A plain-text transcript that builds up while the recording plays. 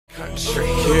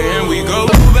Can we go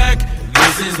back?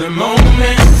 This is the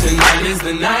moment. Tonight is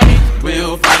the night.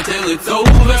 We'll fight till it's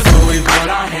over. So we put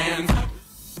our hands up.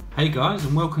 Hey guys,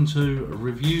 and welcome to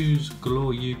Reviews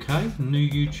Galore UK, a new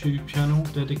YouTube channel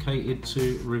dedicated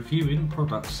to reviewing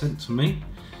products sent to me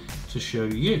to show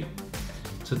you.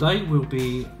 Today we'll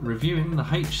be reviewing the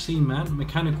HCMan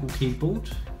mechanical keyboard.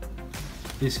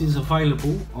 This is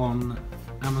available on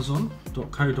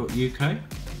amazon.co.uk.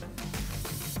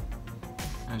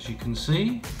 As you can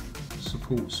see,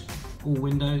 supports all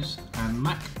Windows and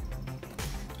Mac.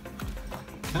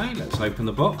 Okay, let's open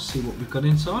the box, see what we've got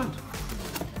inside.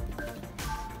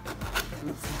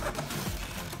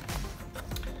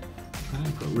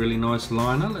 Okay, got a really nice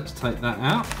liner. Let's take that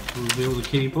out to reveal the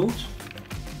keyboard.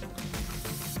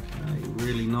 Okay,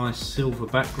 really nice silver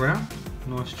background,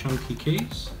 nice chunky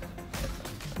keys,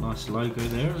 nice logo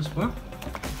there as well.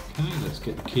 Okay, let's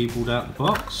get the keyboard out of the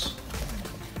box.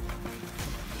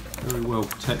 Very well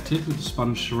protected with the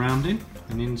sponge surrounding,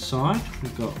 and inside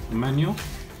we've got the manual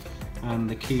and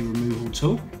the key removal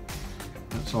tool.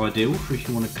 That's ideal for if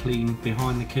you want to clean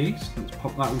behind the keys. Let's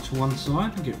pop that all to one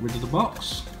side and get rid of the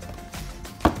box.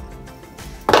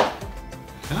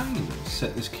 Okay, let's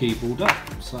set this keyboard up.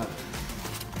 So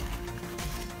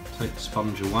take the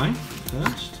sponge away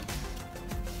first,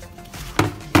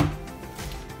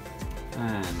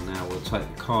 and now we'll take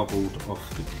the cardboard off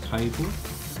the cable.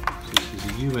 This is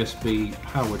a USB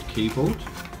powered keyboard. Get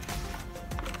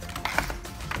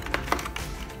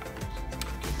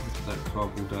that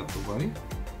cardboard out of the way.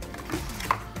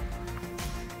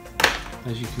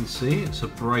 As you can see, it's a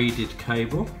braided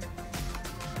cable.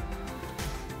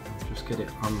 Just get it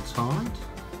untied.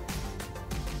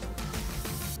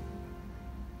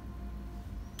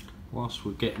 Whilst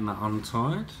we're getting that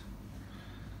untied,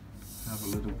 have a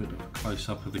little bit of a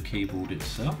close-up of the keyboard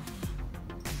itself.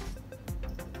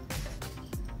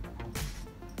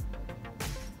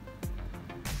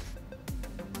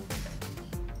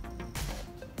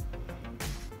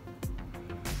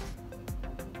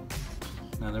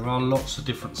 Now there are lots of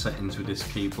different settings with this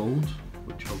keyboard,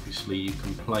 which obviously you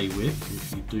can play with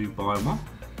if you do buy one.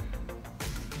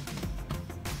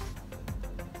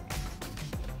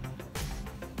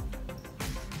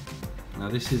 Now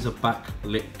this is a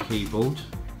backlit keyboard,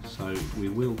 so we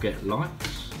will get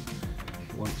lights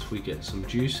once we get some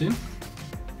juice in.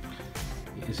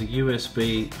 It is a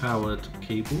USB powered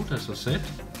keyboard, as I said.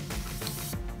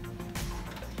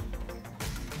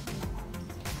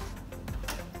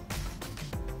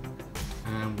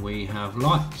 And we have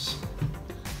lights,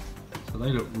 so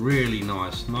they look really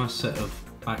nice. Nice set of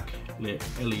backlit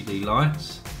LED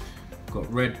lights.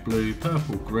 Got red, blue,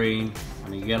 purple, green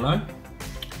and a yellow,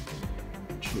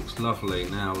 which looks lovely.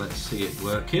 Now let's see it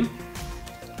working.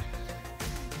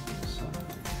 So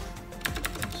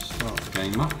let's start the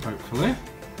game up, hopefully.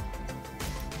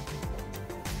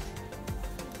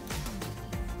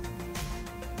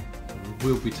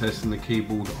 We'll be testing the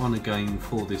keyboard on a game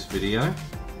for this video,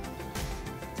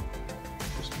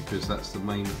 because that's the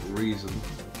main reason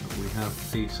that we have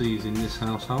PCs in this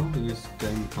household, is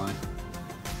gameplay.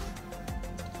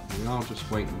 We are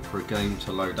just waiting for a game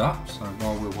to load up, so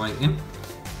while we're waiting,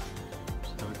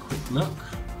 just have a quick look.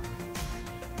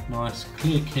 Nice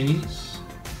clear keys,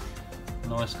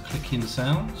 nice clicking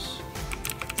sounds.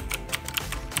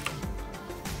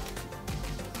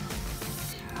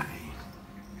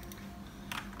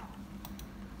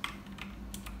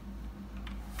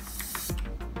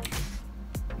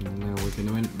 And now we're going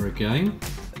to enter a game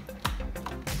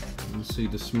and see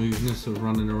the smoothness of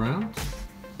running around.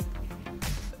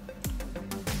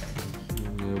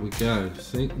 And there we go.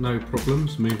 See, no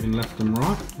problems moving left and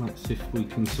right. Let's see if we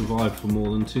can survive for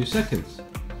more than 2 seconds.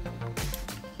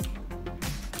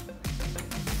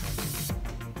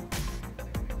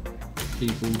 The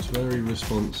keyboard's very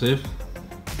responsive.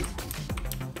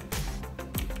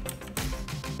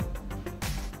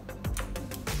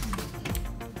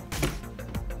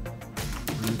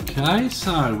 Okay,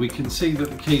 so we can see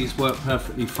that the keys work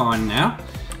perfectly fine now.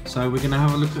 So we're going to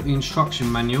have a look at the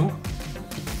instruction manual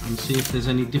and see if there's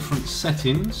any different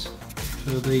settings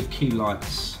for the key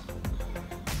lights.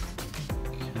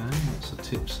 Okay, that's a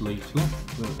tips leaflet,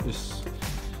 but this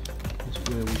is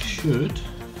where we should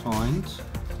find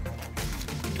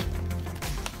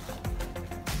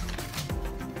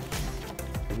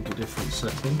all the different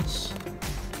settings.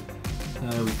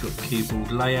 We've got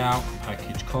keyboard layout,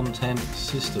 package content,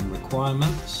 system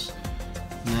requirements.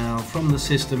 Now from the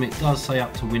system it does say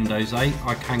up to Windows 8.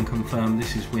 I can confirm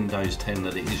this is Windows 10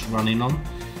 that it is running on,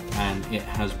 and it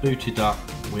has booted up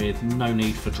with no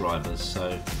need for drivers,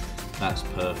 so that's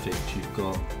perfect. You've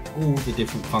got all the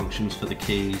different functions for the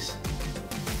keys,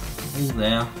 all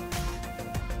there.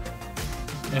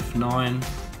 F9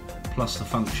 plus the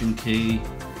function key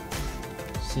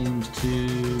seems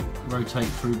to rotate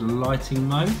through the lighting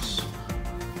modes.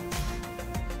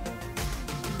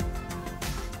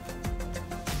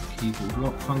 Keyboard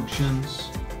lock functions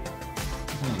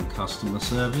and customer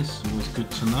service, always good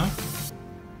to know.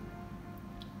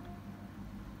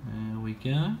 There we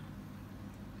go.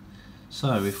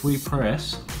 So if we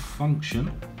press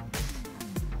function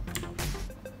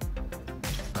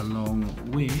along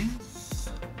with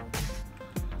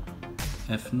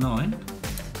F9,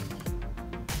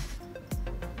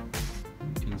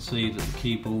 you can see that the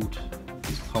keyboard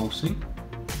is pulsing.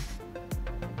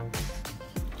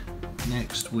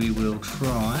 Next we will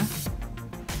try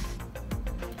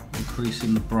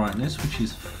increasing the brightness, which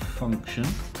is function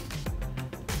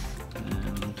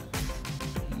and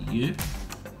U.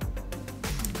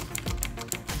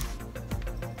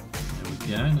 There we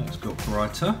go, now it's got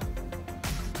brighter.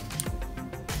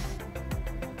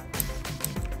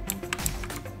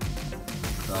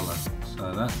 Colour.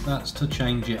 So that's to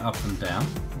change it up and down,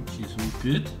 which is all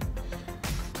good.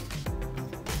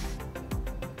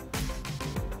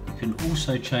 You can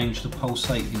also change the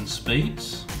pulsating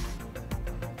speeds.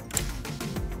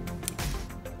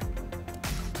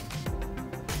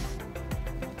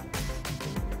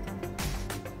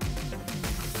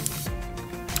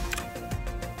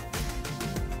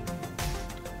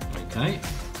 Okay,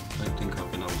 don't think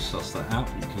I've been able to suss that out,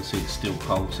 but you can see it's still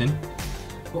pulsing.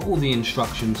 But all the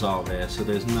instructions are there, so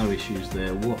there's no issues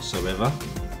there whatsoever.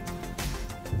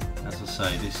 As I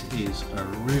say, this is a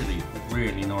really,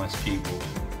 really nice keyboard.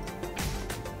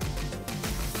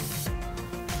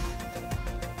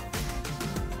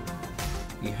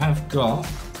 You have got,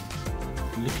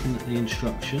 looking at the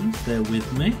instructions, bear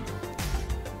with me,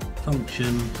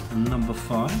 function number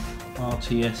 5,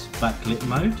 RTS backlit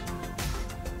mode.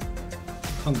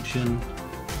 Function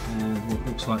and what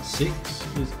looks like 6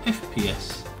 is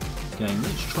FPS. Again,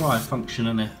 let's try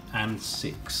function and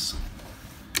 6.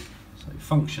 So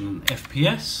function and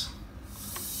FPS.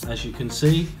 As you can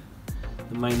see,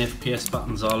 the main FPS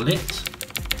buttons are lit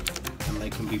and they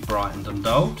can be brightened and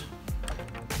dulled.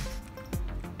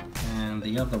 And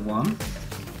the other one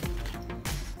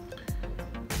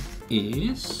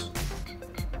is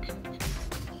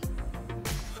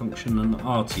function and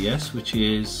RTS, which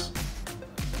is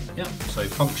so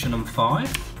function and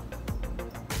 5,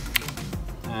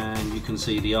 and you can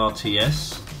see the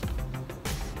RTS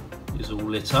is all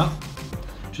lit up.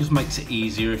 Just makes it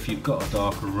easier if you've got a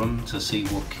darker room to see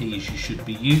what keys you should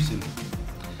be using.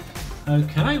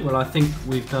 Okay, well I think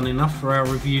we've done enough for our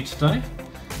review today.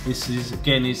 This is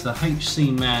again the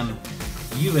HCMan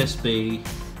USB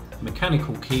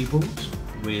mechanical keyboard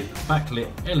with backlit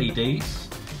LEDs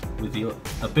with the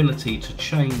ability to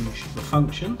change the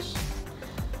functions.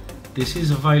 This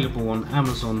is available on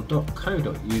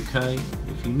amazon.co.uk.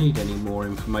 If you need any more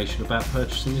information about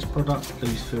purchasing this product,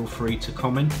 please feel free to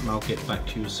comment and I'll get back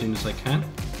to you as soon as I can.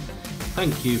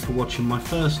 Thank you for watching my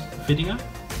first video.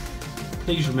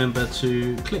 Please remember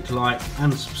to click like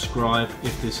and subscribe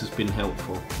if this has been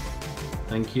helpful.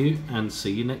 Thank you and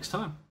see you next time.